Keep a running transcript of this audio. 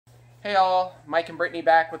Hey all, Mike and Brittany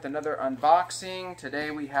back with another unboxing. Today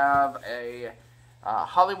we have a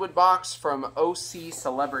Hollywood box from OC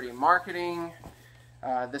Celebrity Marketing.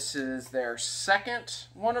 This is their second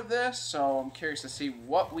one of this, so I'm curious to see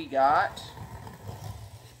what we got.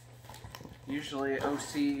 Usually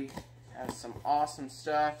OC has some awesome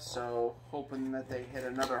stuff, so hoping that they hit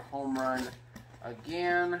another home run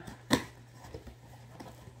again.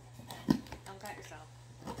 Don't cut yourself.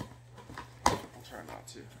 I'll try not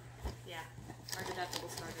to. Yeah, our deductible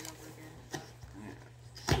started over again.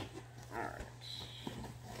 Yeah. Alright.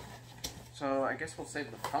 So I guess we'll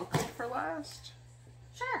save the Funko for last.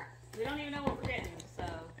 Sure. We don't even know what we're getting, so.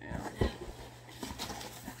 Yeah.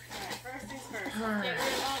 Alright, first things first. Get rid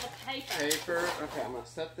of all the paper. Paper. Okay, I'm going to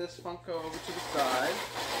set this Funko over to the side.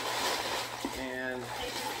 And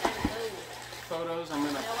photos, I'm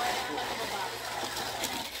going to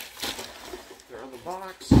throw the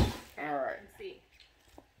box. Alright. Let's see.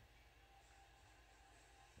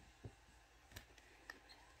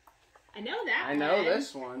 I know that I know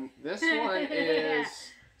this one. This one is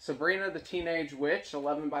Sabrina the Teenage Witch,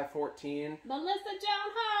 11 by 14. Melissa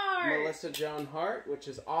Joan Hart. Melissa Joan Hart, which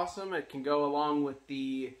is awesome. It can go along with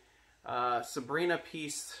the Sabrina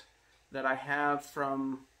piece that I have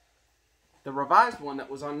from the revised one that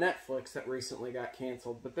was on Netflix that recently got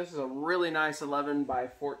canceled. But this is a really nice 11 by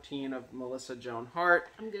 14 of Melissa Joan Hart.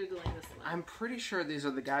 I'm Googling this one. I'm pretty sure these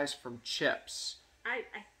are the guys from Chips. I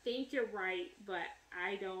think you're right, but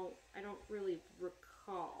I don't really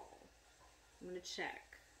recall. I'm gonna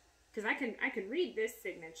check. Because I can read this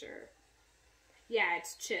signature. Yeah,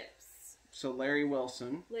 it's Chips. So Larry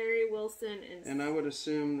Wilson. Larry Wilson and I would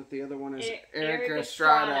assume that the other one is Erica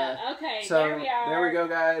Estrada. Okay, so there we are. There we go,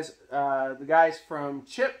 guys. The guys from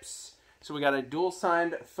Chips. So we got a dual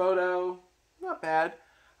signed photo. Not bad.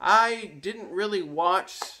 I didn't really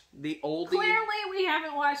watch the oldie. Clearly, we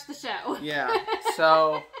haven't watched the show. Yeah.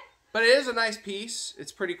 So, but it is a nice piece.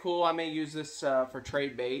 It's pretty cool. I may use this for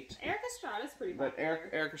trade bait. Eric Estrada's pretty popular.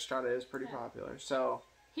 But Eric Estrada is pretty popular. So.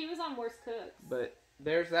 He was on Worst Cooks. But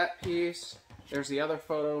there's that piece. There's the other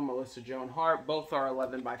photo, Melissa Joan Hart. Both are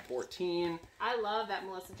 11 by 14. I love that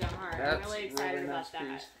Melissa Joan Hart. I'm really excited about that.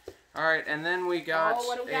 Piece. All right, and then we got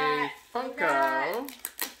a Funko.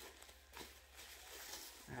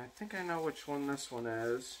 I think I know which one this one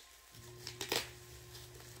is.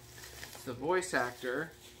 It's the voice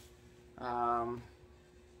actor,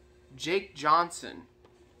 Jake Johnson.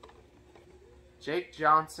 Jake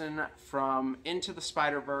Johnson from Into the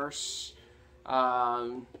Spider-Verse.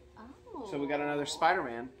 So we got another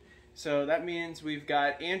Spider-Man. So that means we've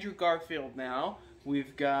got Andrew Garfield now.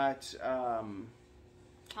 We've got Tom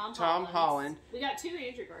Holland. We got two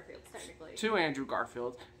Andrew Garfields, technically. Two Andrew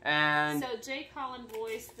Garfields. And so Jake Holland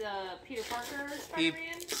voiced Peter Parker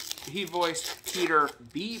Spider-Man? He voiced Peter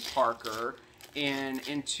B. Parker in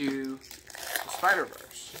Into the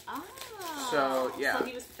Spider-Verse. Oh. So, yeah. So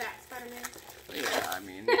he was Fat Spider-Man? Yeah, I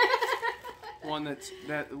mean, one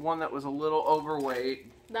that was a little overweight.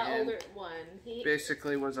 The older one. He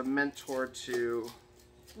basically was a mentor to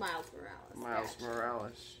Miles Morales. Miles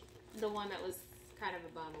Morales. The one that was kind of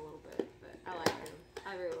a bum a little bit, but I like him.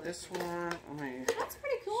 I really like this him. one. Let me. That's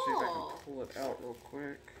pretty cool. See if I can pull it out real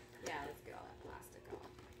quick. Yeah, let's get all that plastic off.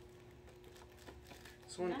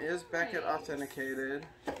 This one is Beckett authenticated.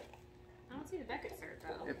 I don't see the Beckett cert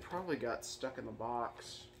though. It probably got stuck in the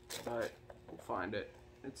box, but we'll find it.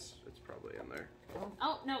 It's probably in there.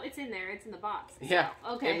 Oh, no, it's in there. It's in the box. Yeah.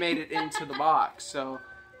 Okay. It made it into the box, so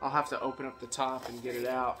I'll have to open up the top and get it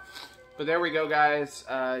out. But there we go, guys.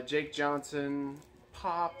 Jake Johnson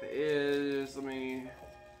pop is, let me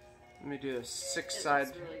do a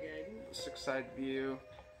six-side view.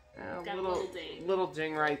 Got a little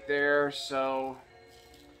ding right there, so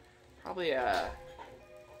probably and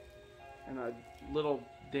a little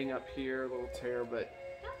ding up here, a little tear, but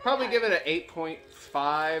probably give it an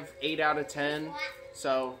 8.5, 8 out of 10.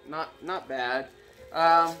 So not bad.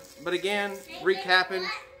 But again, recapping,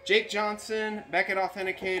 Jake Johnson, Beckett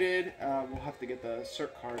authenticated. We'll have to get the cert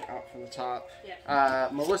card out from the top. Yeah.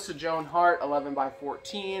 Melissa Joan Hart, 11 by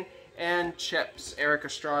 14, and Chips, Eric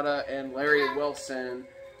Estrada and Larry Wilson.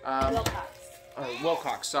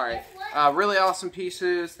 Wilcox, sorry. Really awesome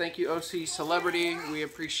pieces. Thank you, OC Celebrity. We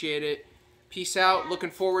appreciate it. Peace out.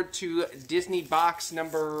 Looking forward to Disney box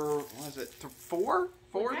number, what is it, 4?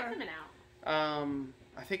 4? When's that coming out?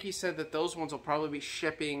 I think he said that those ones will probably be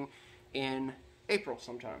shipping in April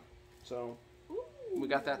sometime. So we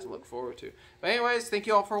got that to look forward to. But anyways, thank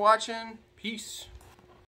you all for watching. Peace.